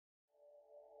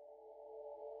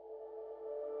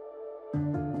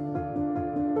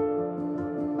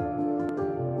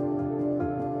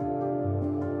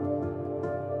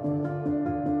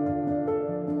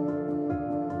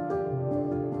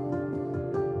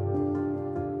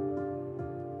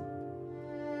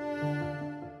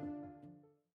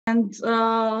And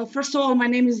first of all, my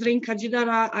name is Rinka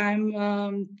Jidara. I'm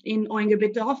in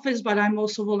ÖGMBT office, but I'm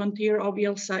also volunteer of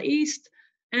YLSA East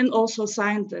and also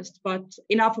scientist. But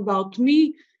enough about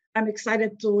me. I'm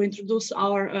excited to introduce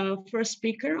our first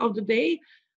speaker of the day,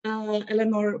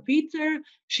 Eleanor Peter.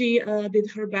 She did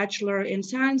her bachelor in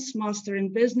science, master in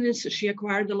business. She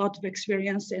acquired a lot of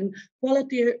experience in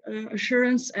quality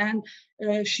assurance, and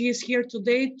she is here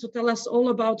today to tell us all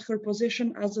about her position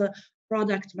as a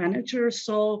product manager.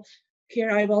 So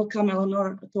here I welcome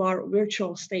Eleanor to our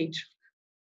virtual stage.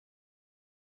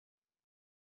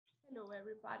 Hello,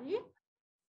 everybody.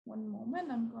 One moment,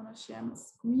 I'm gonna share my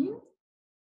screen.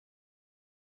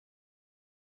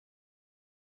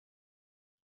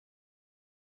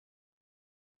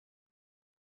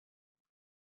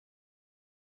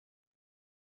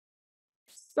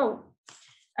 So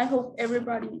I hope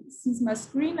everybody sees my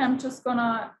screen. I'm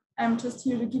just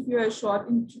here to give you a short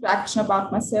introduction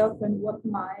about myself and what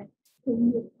my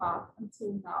career path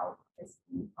until now has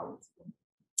been, how it's been.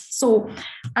 So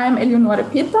I'm Eleonore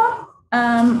Peter.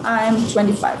 I'm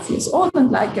 25 years old, and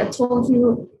like I told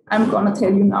you, I'm gonna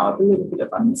tell you now a little bit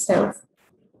about myself.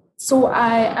 So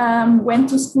I went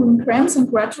to school in Krems and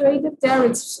graduated there.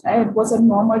 It was a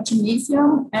normal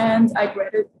gymnasium, and I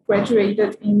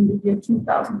graduated in the year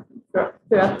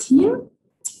 2013.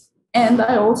 And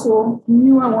I also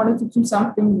knew I wanted to do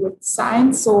something with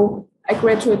science, so I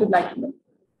graduated like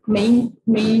main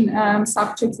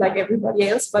subjects like everybody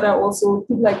else, but I also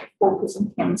did like a focus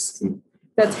on chemistry.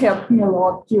 That helped me a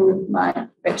lot during my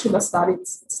bachelor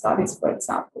studies, for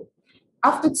example.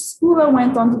 After school, I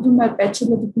went on to do my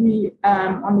bachelor degree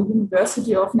on the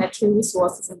University of Natural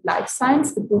Resources and Life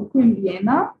Science, the BOKU in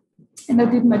Vienna, and I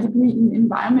did my degree in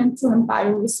environmental and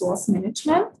bioresource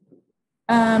management.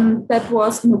 That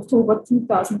was in October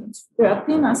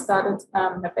 2013. I started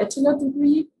my bachelor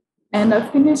degree, and I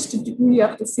finished the degree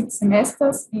after 6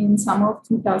 semesters in summer of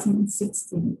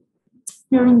 2016.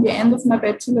 During the end of my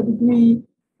bachelor degree,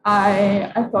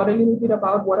 I thought a little bit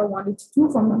about what I wanted to do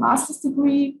from my master's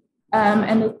degree,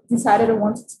 and I decided I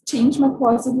wanted to change my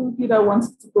course a little bit. I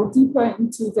wanted to go deeper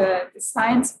into the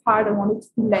science part. I wanted to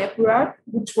do lab work,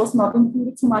 which was not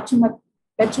included too much in my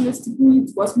bachelor's degree.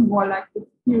 It was more like the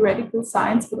theoretical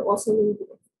science, but also a little bit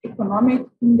of economic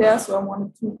in there. So I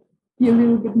wanted to be a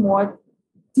little bit more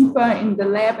deeper in the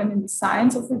lab and in the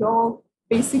science of it all,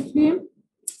 basically.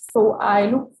 So I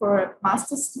looked for a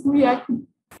master's degree I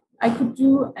could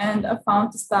do, and I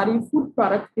found to study food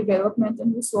product development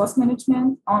and resource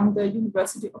management on the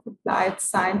University of Applied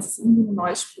Sciences in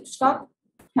Neustadt,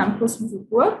 campus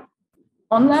Wieselburg.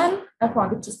 Online, I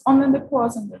found it just online, the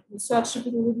course, and then researched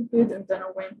it a little bit, and then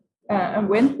I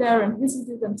went there and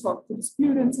visited and talked to the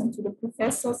students and to the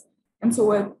professors, and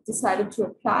so I decided to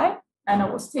apply, and I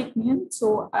was taken in.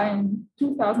 So in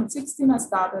 2016, I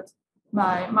started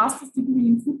my master's degree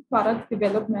in food product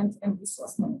development and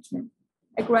resource management.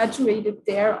 I graduated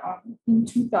there in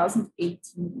 2018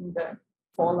 in the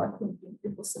fall. I think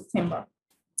it was September.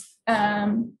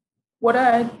 What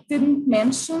I didn't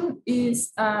mention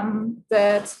is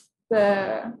that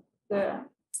the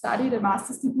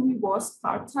master's degree was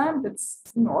part-time. That's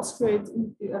in Austria,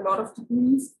 a lot of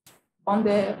degrees on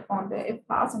the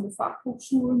FHs and the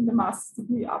Fachhochschulen, the master's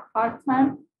degree are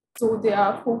part-time. So they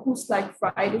are focused like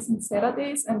Fridays and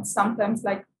Saturdays, and sometimes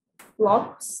like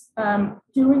blocks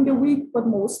during the week, but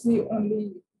mostly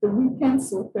only the weekends,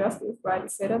 so Thursday, Friday,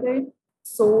 Saturday.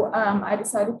 So I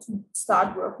decided to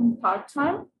start working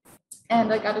part-time,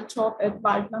 and I got a job at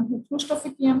Waldland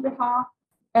Naturstoffe GmbH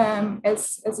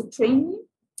as a trainee,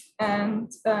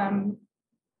 and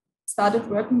started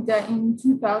working there in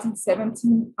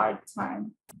 2017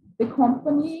 part-time. The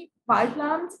company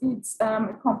Waldland, it's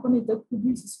a company that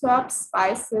produces herbs,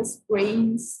 spices,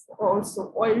 grains,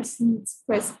 also oil seeds,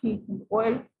 pressed peat and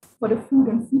oil for the food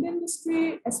and feed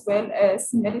industry, as well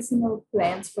as medicinal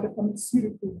plants for the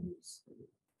pharmaceutical use.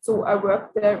 So I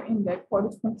worked there in the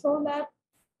quality control lab,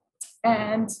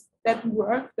 and that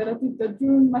work that I did there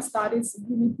during my studies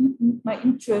really deepened my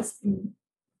interest in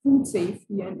food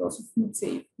safety and also food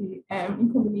safety in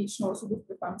combination also with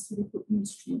the pharmaceutical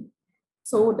industry.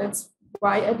 So that's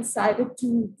why I decided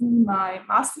to do my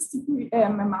master's degree,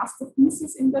 my master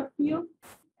thesis in that field,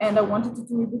 and I wanted to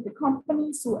do it with the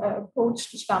company. So I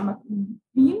approached the Standard in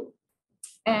Wien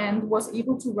and was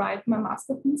able to write my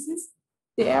master thesis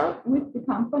there with the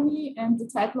company. And the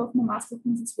title of my master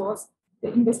thesis was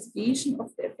The Investigation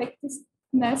of the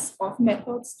Effectiveness of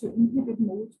Methods to Inhibit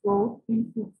Mold Growth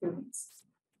in Food Fillings.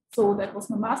 So that was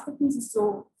my master thesis.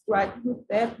 So right with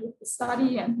that, with the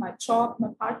study and my job, my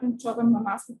part-time job and my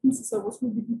master thesis, I was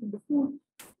really deep in the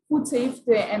food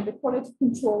safety and the quality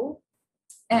control.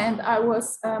 And I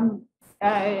was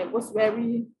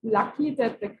very lucky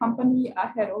that the company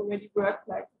I had already worked,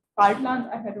 like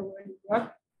Waldland, I had already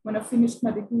worked when I finished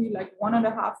my degree, like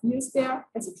 1.5 years there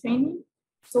as a trainee.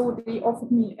 So they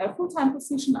offered me a full-time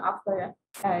position after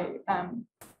I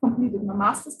completed my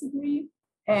master's degree.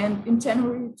 And in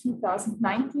January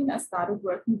 2019, I started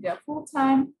working there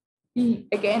full-time,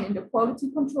 again in the quality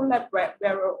control lab, where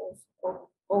I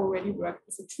already worked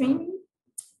as a trainee.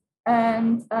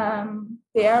 And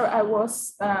there I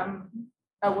was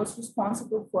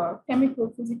responsible for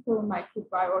chemical, physical,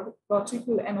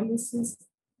 microbiological analysis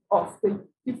of the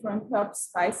different herbs,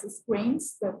 spices,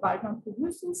 grains that Waldland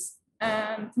produces.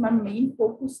 And my main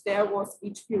focus there was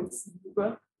HPLC.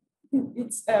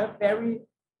 It's a very,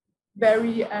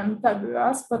 very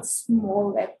diverse but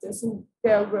small lab. So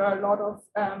there were a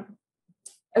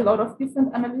lot of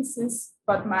different analyses,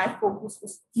 but my focus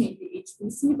was mainly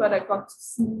HPLC, but I got to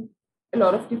see a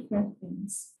lot of different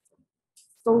things.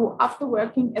 So after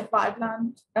working at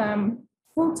Waldland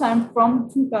full-time from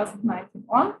 2019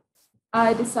 on,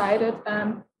 I decided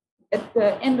at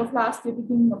the end of last year,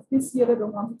 beginning of this year, that I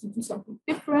wanted to do something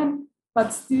different,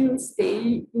 but still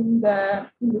stay in the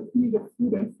field of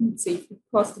food and food safety,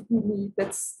 because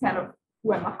that's kind of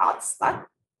where my heart stuck.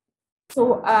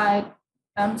 So I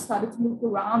started to look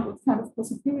around what kind of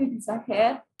possibilities I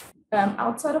had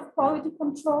outside of quality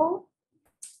control.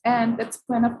 And that's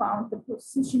when I found the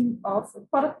position of a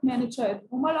product manager at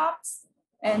Roma Labs.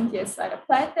 And yes, I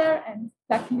applied there, and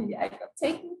luckily I got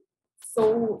taken.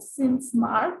 So since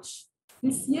March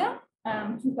this year,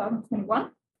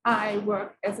 2021, I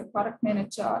work as a product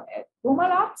manager at Roma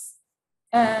Labs.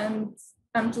 And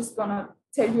I'm just gonna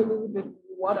tell you a little bit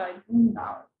what I do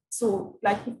now. So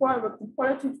like before, I worked in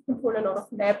quality control, a lot of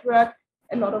lab work,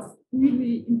 I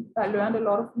learned a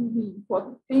lot of really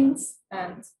important things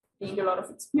and gained a lot of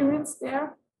experience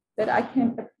there that I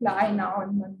can apply now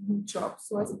in my new job.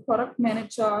 So as a product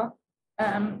manager,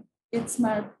 it's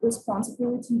my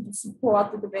responsibility to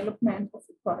support the development of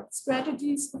the product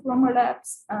strategies of Roma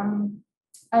Labs.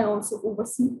 I also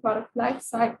oversee product life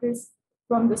cycles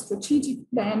from the strategic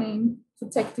planning to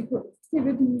tactical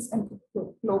activities and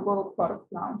to global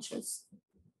product launches.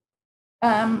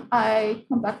 I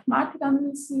conduct market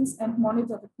analysis and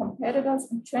monitor the competitors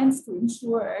and trends to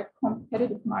ensure a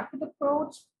competitive market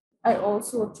approach. I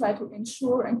also try to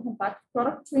ensure and conduct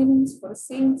product trainings for the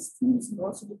sales teams and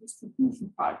also the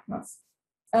distribution partners.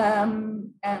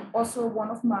 And also one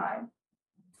of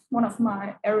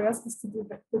my areas is to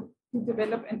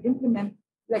develop and implement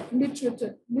like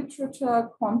literature,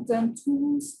 content,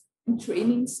 tools, and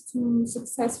trainings to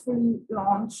successfully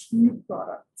launch new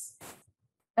products.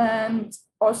 And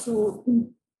also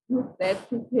with that,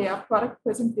 prepare product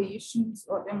presentations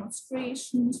or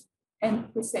demonstrations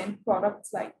and present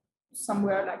products like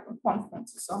somewhere like a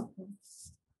conference or something.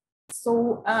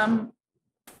 So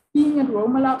being at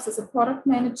Roma Labs as a product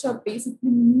manager basically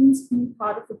means being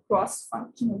part of a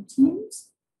cross-functional team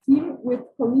with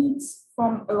colleagues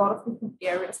from a lot of different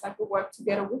areas. Like we work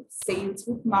together with sales,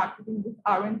 with marketing, with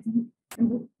R&D, and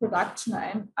with production.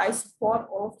 And I support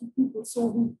all of the people, so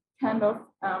we kind of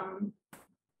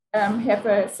have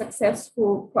a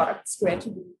successful product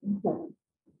strategy in whole.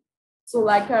 So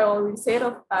like I already said,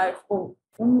 I've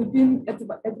only been at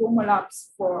Roma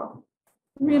Labs for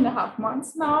 3.5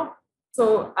 months now.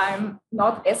 So I'm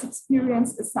not as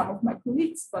experienced as some of my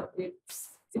colleagues, but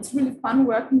it's really fun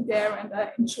working there, and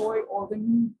I enjoy all the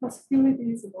new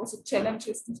possibilities and also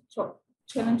challenges this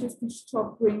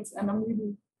job brings, and I'm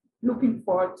really looking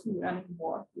forward to learning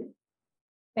more here.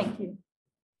 Thank you.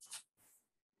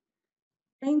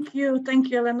 Thank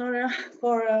you, Eleonora,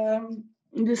 for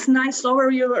this nice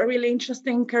overview, a really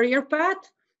interesting career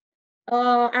path.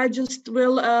 I just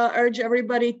will urge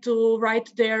everybody to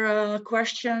write their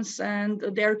questions and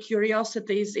their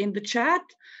curiosities in the chat.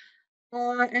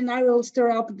 And I will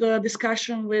stir up the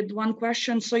discussion with one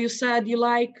question. So you said you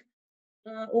like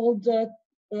all the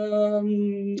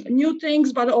new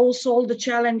things, but also all the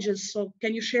challenges. So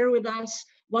can you share with us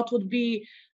what would be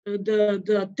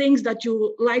the things that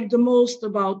you like the most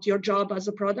about your job as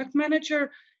a product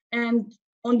manager? And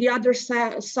on the other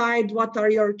side, what are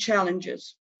your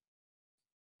challenges?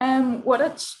 What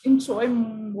I enjoy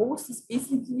most is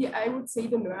basically, I would say,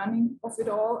 the learning of it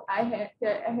all. I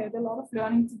had a lot of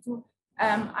learning to do.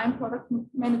 I'm product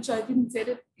manager, I didn't say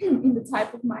that, in the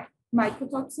type of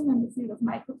mycotoxin and the field of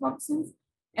mycotoxins.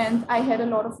 And I had a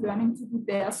lot of learning to do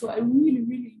there. So I really,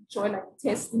 really enjoy like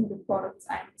testing the products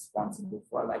I'm responsible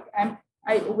for. Like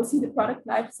I oversee the product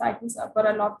life cycles, but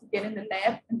I love to get in the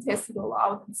lab and test it all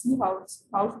out and see how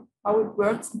it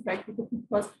works in practice,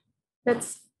 because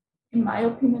that's, in my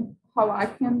opinion, how I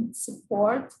can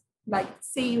support like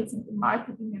sales and the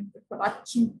marketing and the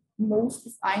production most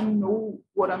if I know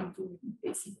what I'm doing,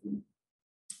 basically.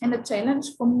 And the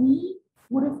challenge for me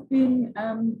would have been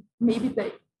maybe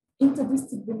the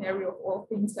interdisciplinary of all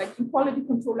things. Like in quality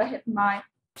control, I had my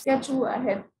schedule, I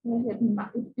had my,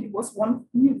 it was one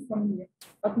field for me.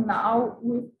 But now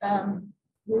with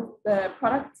the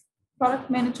product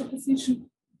manager position,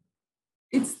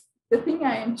 it's the thing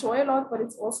I enjoy a lot, but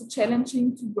it's also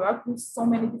challenging to work with so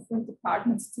many different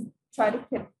departments to try to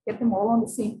get them all on the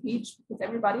same page, because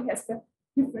everybody has their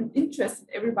different interests.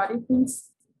 Everybody thinks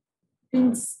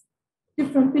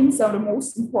different things are the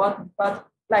most important, but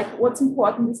like what's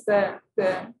important is the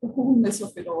wholeness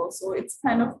of it all. So it's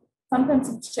kind of sometimes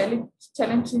it's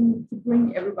challenging to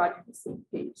bring everybody on the same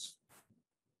page.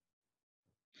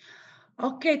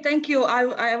 Okay, thank you.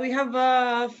 We have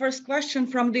a first question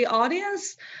from the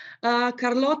audience.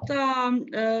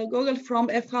 Carlotta Gogel from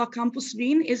FH Campus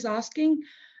Wien is asking,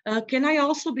 can I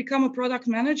also become a product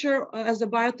manager as a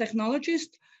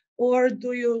biotechnologist, or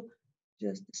do you,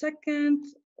 just a second,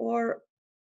 or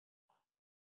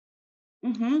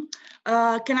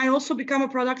can I also become a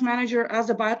product manager as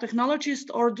a biotechnologist,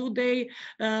 or do they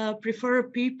prefer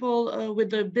people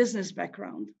with a business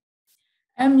background?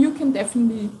 You can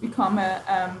definitely become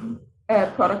a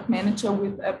product manager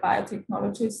with a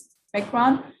biotechnologist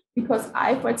background, because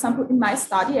I, for example, in my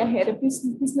study, I had a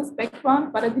business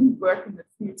background, but I didn't work in the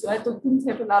field. So I didn't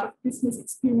have a lot of business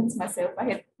experience myself. I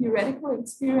had theoretical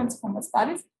experience from my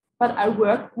studies, but I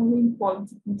worked only in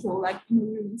quality control, like in a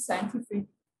really scientific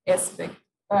aspect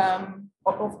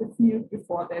of the field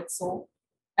before that. So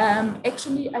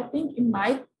actually, I think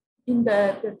in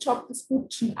the job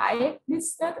description I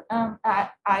listed,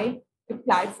 I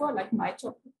applied for, like my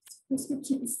job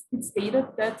description, it stated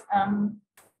that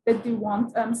they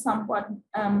want someone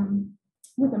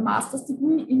with a master's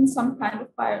degree in some kind of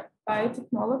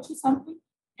biotechnology, something,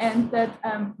 and that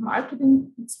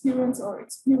marketing experience or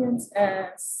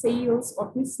sales or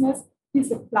business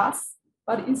is a plus,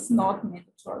 but it's not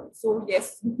mandatory. So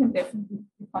yes, you can definitely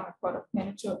become a product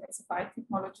manager as a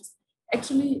biotechnologist.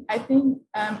 Actually, I think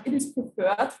it is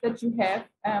preferred that you have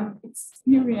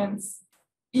experience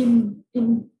in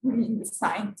the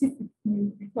scientific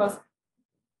field, because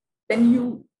then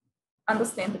you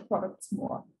understand the products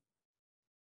more.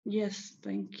 Yes,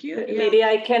 thank you. Maybe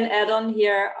I can add on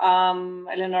here,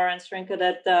 Eleonora and Srenka,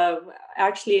 that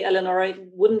actually Eleonora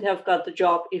wouldn't have got the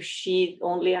job if she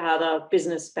only had a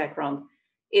business background.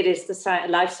 It is the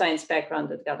life science background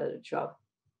that got her the job,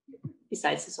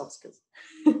 besides the soft skills.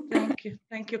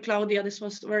 Thank you, Claudia. This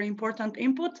was very important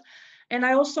input. And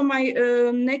I also, my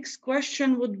next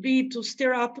question would be to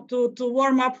stir up, to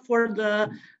warm up for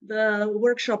the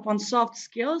workshop on soft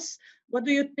skills. What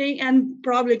do you think? And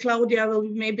probably Claudia will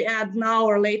maybe add now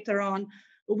or later on.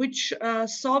 Which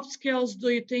soft skills do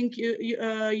you think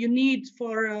you need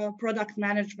for a product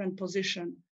management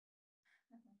position?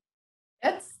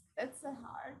 That's a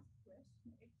hard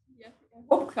question. I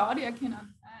hope Claudia can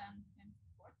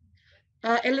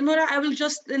Eleonora, I will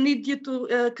just need you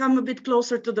to come a bit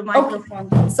closer to the microphone.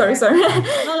 Okay. Sorry.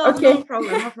 No, okay. No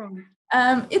problem.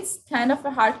 It's kind of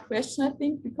a hard question, I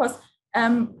think, because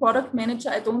product manager,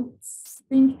 I don't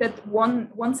think that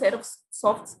one set of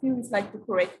soft skills is like the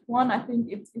correct one. I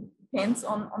think it depends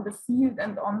on the field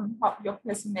and on your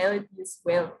personality as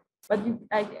well. But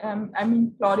I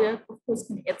mean, Claudia, of course,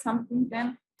 can add something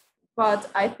then.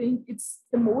 But I think it's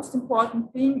the most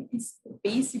important thing is the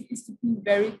basic is to be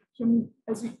very, you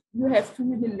have to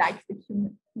really like the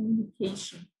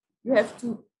communication. You have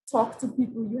to talk to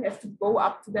people. You have to go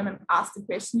up to them and ask the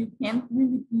question. You can't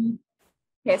really be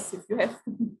passive. You have to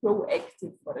be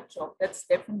proactive for the job. That's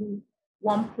definitely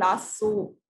one plus.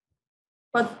 So,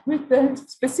 but with the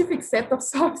specific set of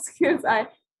soft skills,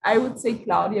 I would say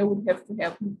Claudia would have to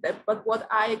help me with that. But what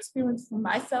I experienced from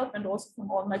myself and also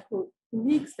from all my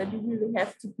colleagues, that you really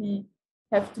have to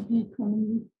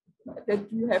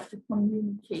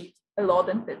communicate a lot,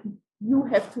 and that you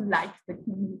have to like the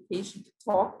communication, to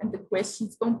talk, and the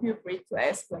questions. Don't be afraid to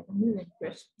ask like a million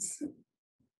questions.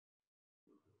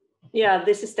 Yeah,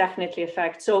 this is definitely a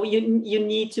fact. So you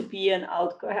need to be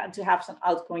to have some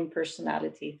outgoing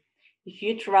personality. If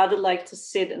you'd rather like to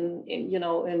sit in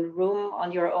room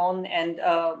on your own and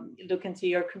look into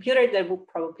your computer, that would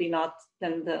probably not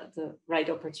then the right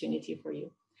opportunity for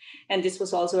you. And this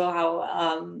was also how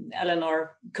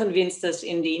Eleanor convinced us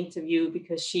in the interview,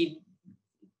 because she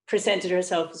presented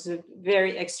herself as a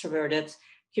very extroverted,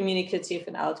 communicative,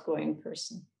 and outgoing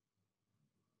person.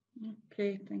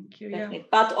 Okay, thank you. Definitely. Yeah.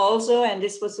 But also, and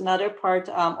this was another part,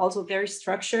 also very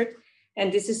structured.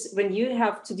 And this is when you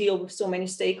have to deal with so many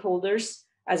stakeholders,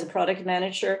 as a product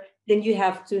manager, then you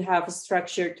have to have a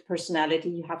structured personality.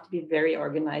 You have to be very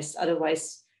organized.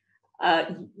 Otherwise,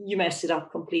 you mess it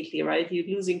up completely, right?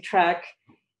 You're losing track.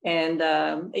 And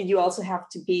you also have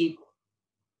to be,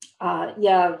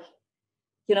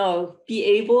 be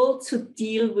able to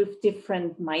deal with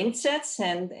different mindsets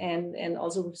and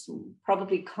also with some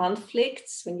probably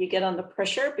conflicts when you get under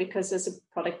pressure, because as a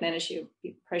product manager, you'll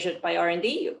be pressured by R&D,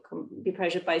 you'll be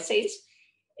pressured by sales,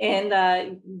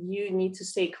 and you need to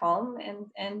stay calm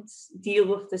and deal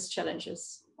with these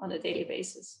challenges on a daily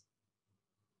basis.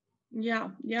 Yeah.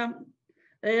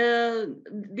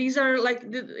 These are like,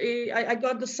 I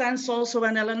got the sense also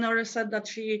when Eleonora said that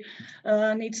she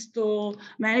needs to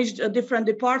manage different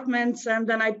departments. And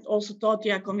then I also thought,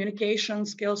 communication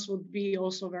skills would be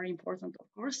also very important, of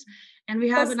course. And we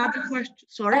have another question.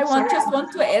 Sorry. Just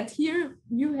want to add here,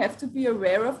 you have to be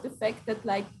aware of the fact that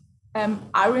like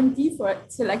R&D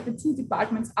like the two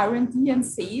departments, R&D and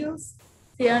sales,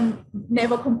 they are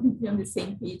never completely on the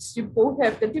same page. You both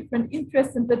have the different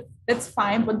interests, and that's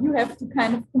fine, but you have to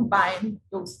kind of combine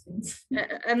those things.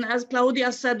 And as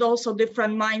Claudia said, also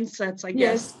different mindsets, I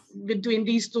guess, between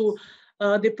these two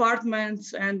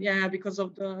departments, and because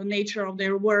of the nature of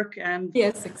their work and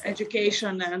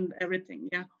education and everything.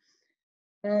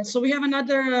 So we have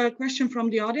another question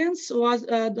from the audience.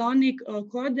 Danik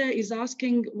Korde is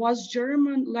asking, was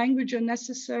German language a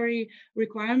necessary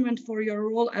requirement for your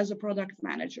role as a product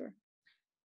manager?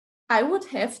 I would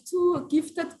have to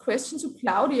give that question to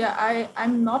Claudia.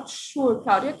 I'm not sure.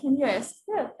 Claudia, can you ask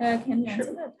that? Can you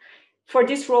answer that? For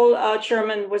this role,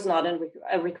 German was not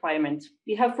a requirement.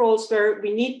 We have roles where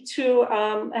we need to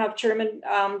have German,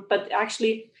 but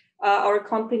actually our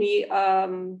company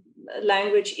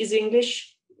language is English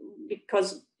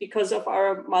because of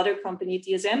our mother company,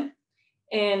 DSM.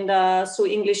 And so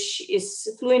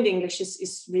fluent English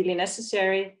is really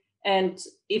necessary. And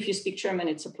if you speak German,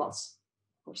 it's a plus,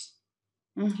 of course.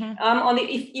 Mm-hmm.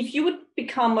 If you would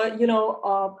become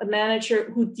a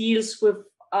manager who deals with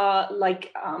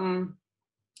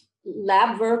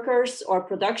lab workers or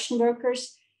production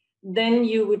workers, then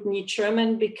you would need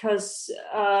German, because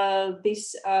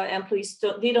these employees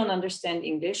don't understand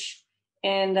English,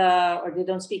 and or they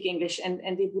don't speak English, and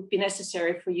it would be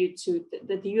necessary for you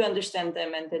that you understand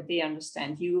them and that they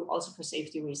understand you, also for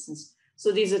safety reasons.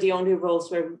 So these are the only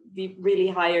roles where we really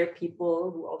hire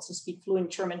people who also speak fluent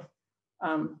German,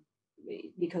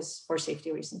 because for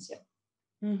safety reasons.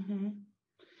 Mm-hmm.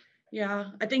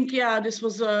 I think this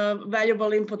was a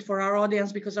valuable input for our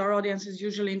audience, because our audience is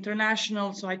usually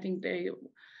international, so I think they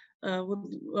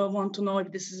would want to know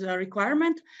if this is a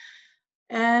requirement.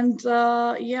 And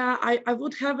I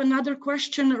would have another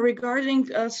question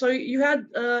regarding, so you had,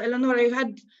 Eleonora, you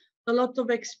had a lot of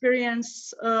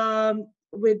experience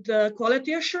with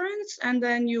quality assurance, and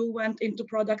then you went into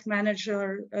product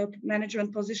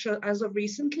management position as of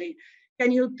recently.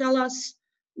 Can you tell us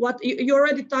what, you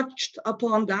already touched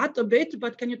upon that a bit,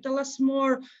 but can you tell us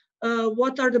more,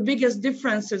 what are the biggest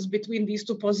differences between these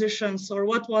two positions, or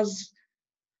what was,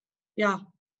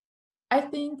 I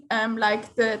think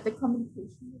like the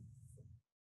communication.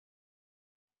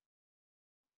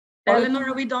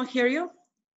 Eleonora, we don't hear you.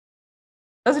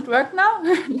 Does it work now?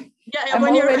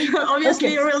 When you're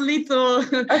obviously you will need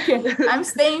to. Okay, I'm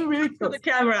staying really close to the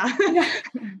camera.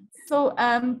 So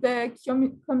the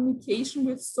communication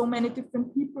with so many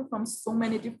different people from so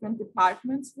many different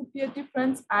departments would be a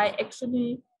difference. I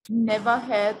actually never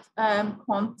had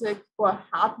contact, or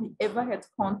hardly ever had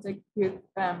contact with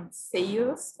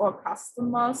sales or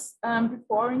customers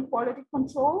before in quality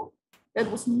control. That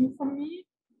was new for me.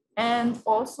 And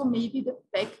also maybe the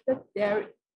fact that there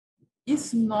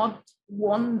is not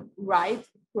one right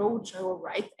approach or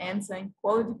right answer in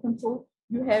quality control.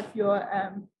 You have your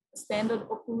standard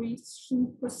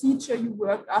operation procedure, you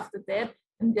work after that,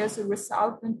 and there's a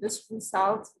result, and this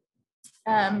result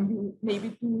you maybe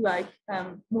do like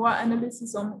more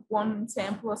analysis on one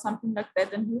sample or something like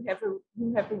that, and you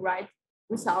have a right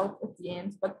result at the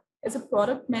end. But as a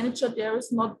product manager,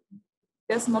 there's not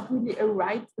really a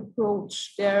right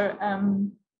approach. There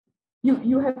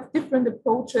you have different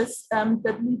approaches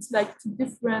that leads like to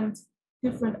different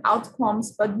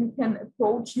outcomes, but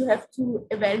you have to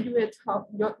evaluate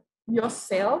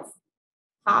yourself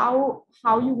how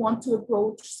you want to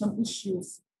approach some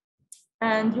issues.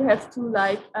 And you have to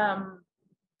like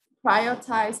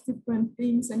prioritize different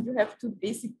things, and you have to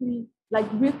basically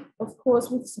of course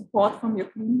with support from your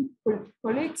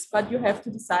colleagues, but you have to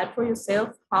decide for yourself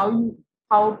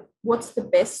what's the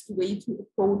best way to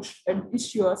approach an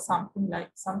issue or something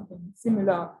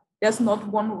similar. There's not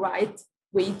one right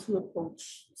way to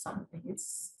approach something.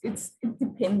 It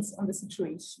depends on the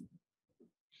situation.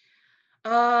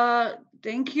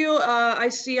 Thank you. I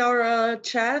see our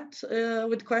chat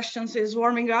with questions is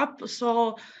warming up.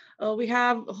 So we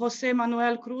have Jose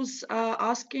Manuel Cruz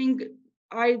asking,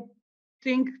 I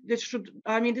think this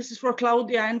is for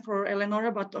Claudia and for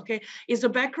Eleonora, but okay. Is the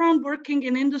background working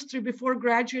in industry before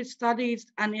graduate studies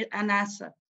an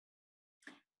asset?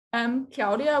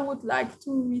 Claudia, I would like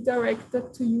to redirect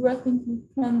that to you. I think you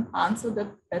can answer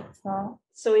that better.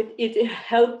 So it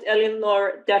helped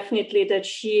Eleanor definitely that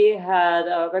she had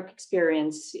work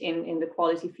experience in the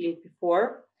quality field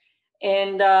before.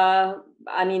 And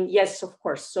yes, of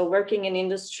course. So working in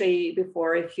industry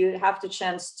before, if you have the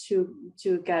chance to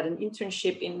get an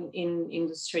internship in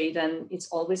industry, then it's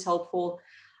always helpful.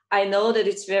 I know that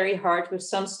it's very hard with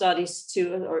some studies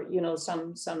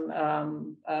some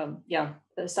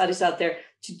studies out there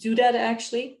to do that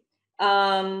actually,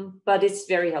 but it's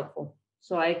very helpful.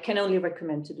 So I can only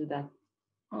recommend to do that.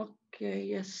 Okay,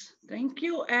 yes, thank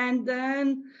you. And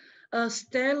then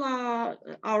Stella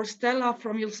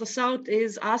from YLSA South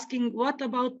is asking, what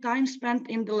about time spent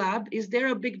in the lab? Is there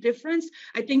a big difference?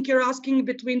 I think you're asking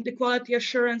between the quality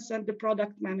assurance and the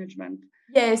product management.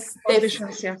 Yes,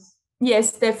 positions, yes.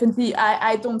 Yes, definitely.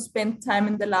 I don't spend time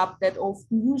in the lab that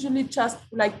often, usually just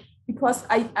like, because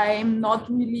I am not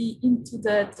really into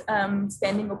that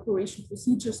standing operation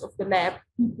procedures of the lab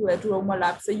people at Roma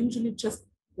Labs. I usually just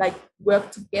like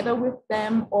work together with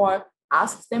them or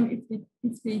ask them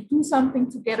if they do something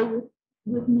together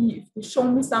with me, if they show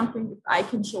me something, if I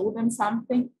can show them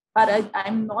something. But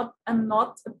I'm not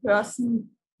a person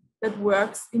that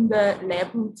works in the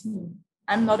lab routine.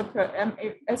 I'm not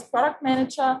as product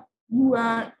manager. You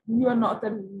are not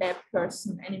a lab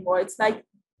person anymore. It's like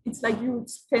you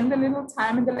spend a little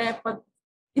time in the lab, but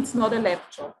it's not a lab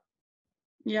job.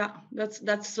 Yeah,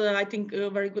 that's I think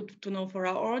very good to know for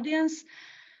our audience.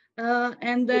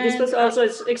 And then this was also,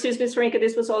 excuse me, Srinka,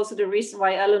 this was also the reason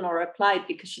why Eleanor applied,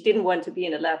 because she didn't want to be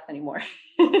in a lab anymore.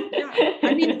 Yeah,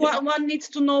 I mean, one needs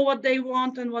to know what they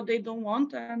want and what they don't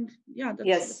want, and yeah,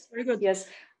 that's very good. Yes,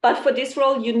 but for this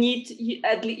role, you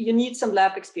need some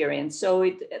lab experience. So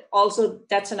it also,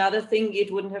 that's another thing.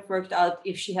 It wouldn't have worked out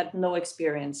if she had no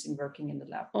experience in working in the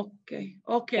lab. Okay,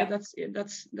 yeah.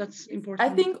 That's important.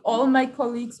 I think all my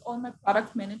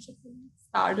product manager colleagues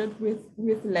started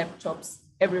with lab jobs.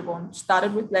 Everyone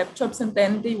started with lab jobs, and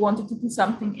then they wanted to do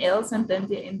something else, and then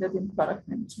they ended in product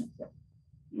management.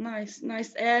 Nice.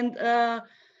 And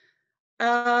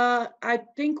I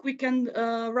think we can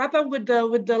wrap up with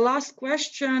the last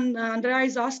question. Andrea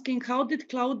is asking, how did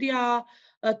Claudia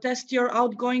test your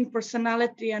outgoing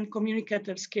personality and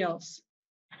communicator skills?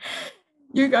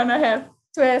 You're gonna have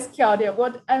to ask Claudia.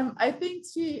 What I think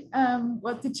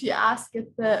what did she ask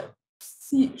at the?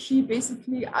 She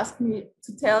basically asked me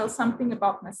to tell something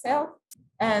about myself,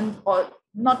 or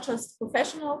not just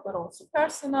professional but also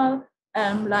personal.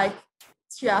 Like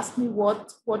she asked me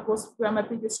what were my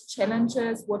biggest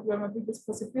challenges, what were my biggest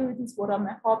possibilities, what are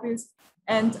my hobbies,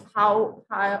 and how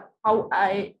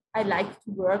I like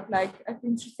to work. Like I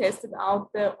think she tested out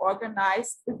if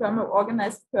I'm an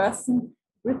organized person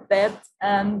with that.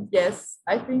 And yes,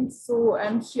 I think so.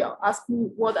 And she asked me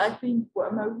what I think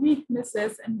were my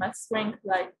weaknesses and my strengths.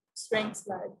 Like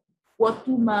what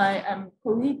do my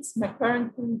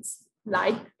current colleagues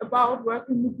like about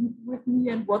working with me,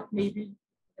 and what maybe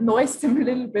annoys them a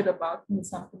little bit about me,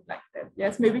 something like that.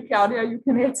 Yes, maybe Claudia, you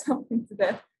can add something to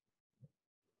that.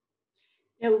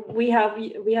 Yeah, we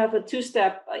have a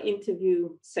two-step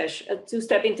interview session, a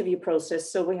two-step interview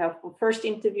process. So we have a first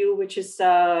interview, which is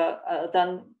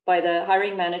done by the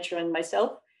hiring manager and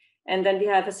myself, and then we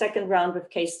have a second round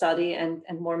with case study and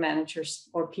more managers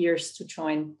or peers to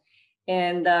join.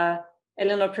 And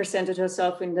Eleanor presented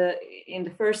herself in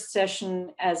the first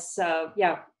session as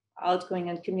outgoing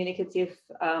and communicative,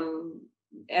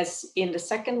 as in the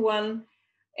second one,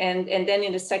 and then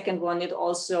in the second one, it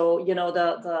also,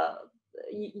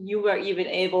 you were even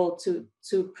able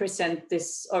to present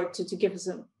this, or to give us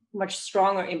a much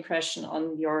stronger impression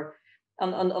on your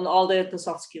on all the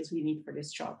soft skills we need for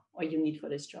this job, or you need for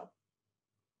this job.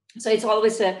 So it's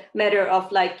always a matter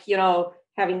of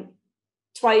having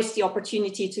twice the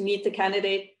opportunity to meet the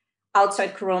candidate.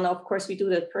 Outside Corona, of course, we do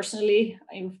that personally.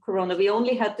 In Corona, we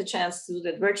only had the chance to do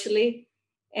that virtually.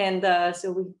 And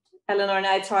Eleanor and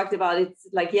I talked about it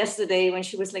like yesterday, when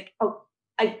she was like, "Oh,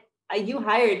 you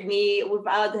hired me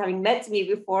without having met me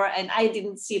before, and I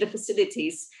didn't see the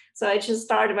facilities. So I just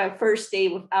started my first day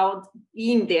without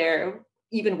being there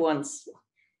even once."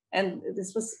 And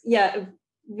this was, a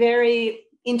very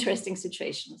interesting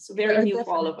situation. So very new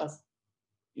for all of us.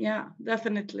 Yeah,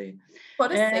 definitely. For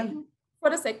the second for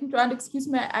the second round, excuse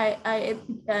me,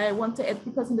 I want to add,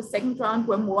 because in the second round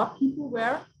where more people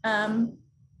were,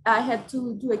 I had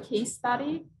to do a case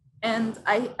study, and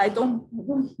I don't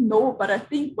know, but I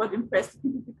think what impressed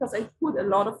people, because I put a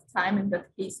lot of time in that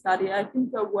case study. I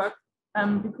think I worked,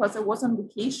 because I was on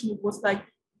vacation. It was like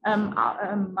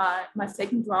my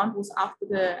second round was after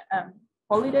the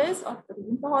holidays, after the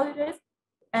winter holidays,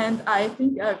 and I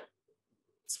think I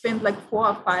spent like 4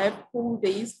 or 5 whole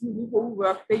days, really whole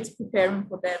work days preparing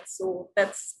for that. So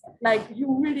that's like, you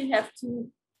really have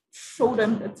to show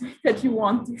them that you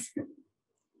want it.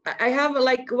 I have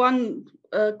like one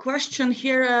question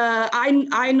here.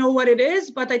 I know what it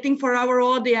is, but I think for our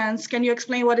audience, can you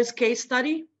explain what is case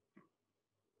study?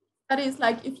 That is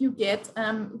like if you get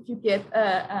a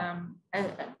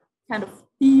kind of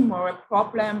theme or a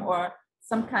problem or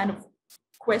some kind of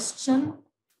question,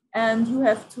 and you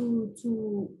have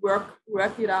to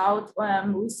work it out,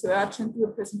 research, and do a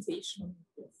presentation.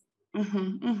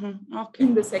 Okay.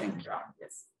 In the second round,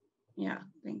 yes. Yeah,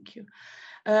 thank you.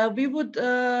 We would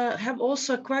have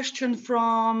also a question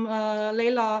from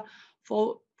Leila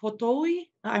Fotoui.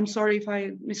 I'm sorry if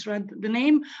I misread the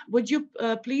name. Would you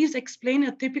please explain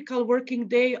a typical working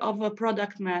day of a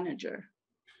product manager?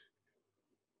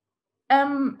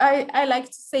 I like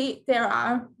to say there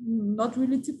are not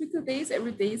really typical days.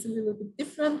 Every day is a little bit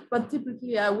different, but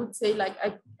typically I would say like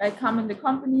I come in the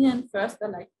company, and first I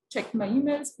like check my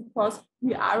emails, because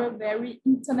we are a very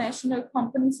international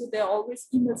company, so there are always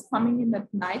emails coming in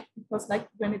at night, because like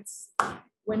when it's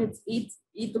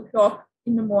 8 o'clock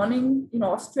in the morning in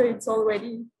Austria, it's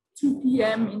already 2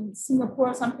 p.m. in Singapore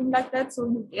or something like that, so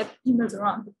you get emails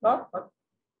around the clock. But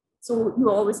so you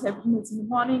always have emails in the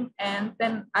morning, and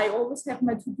then I always have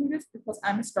my to-do list, because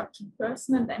I'm a structured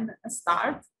person, and then I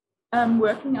start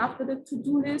working after the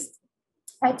to-do list.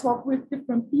 I talk with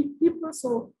different people,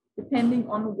 so depending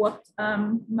on what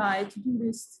my to-do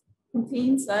list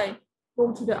contains, I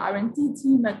go to the R&D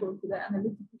team, I go to the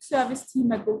analytical service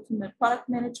team, I go to my product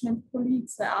management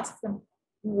colleagues, I ask them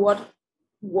what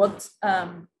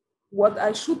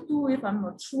I should do if I'm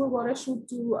not sure what I should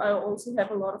do. I also have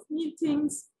a lot of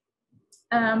meetings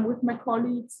with my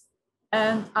colleagues,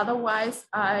 and otherwise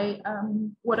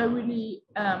what I really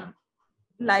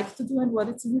like to do, and what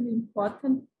is really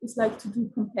important, is like to do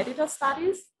competitor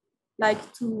studies,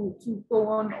 like to go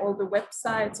on all the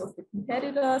websites of the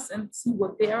competitors and see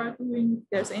what they are doing, if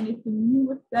there's anything new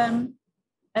with them,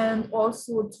 and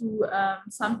also to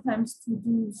sometimes to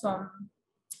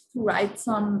write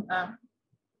some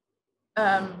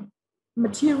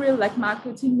material like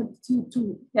marketing,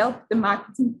 to help the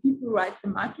marketing people write the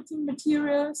marketing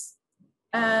materials.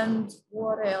 And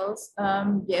what else?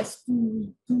 Yes,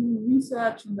 do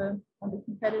research on the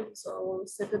competitors, or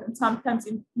set it, and sometimes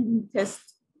even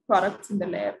test products in the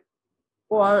lab.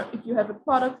 Or if you have a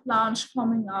product launch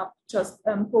coming up, just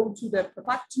go to the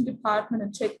production department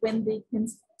and check when they can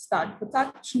start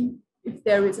production. If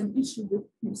there is an issue with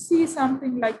QC,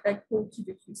 something like that, go to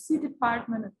the QC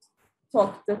department and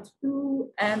talk that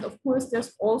through. And of course,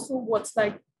 there's also what's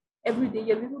like every day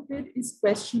a little bit is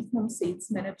questions from sales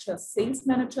managers. Sales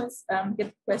managers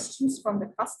get questions from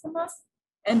the customers,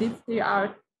 and if they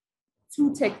are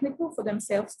too technical for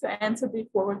themselves to answer, they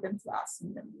forward them to us,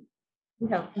 and then we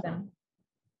help them.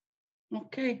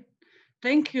 Okay,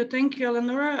 thank you,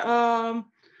 Eleonora.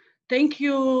 Thank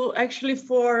you actually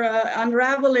for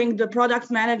unraveling the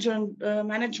product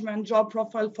management job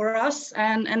profile for us,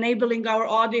 and enabling our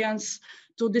audience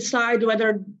to decide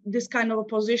whether this kind of a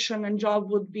position and job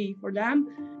would be for them.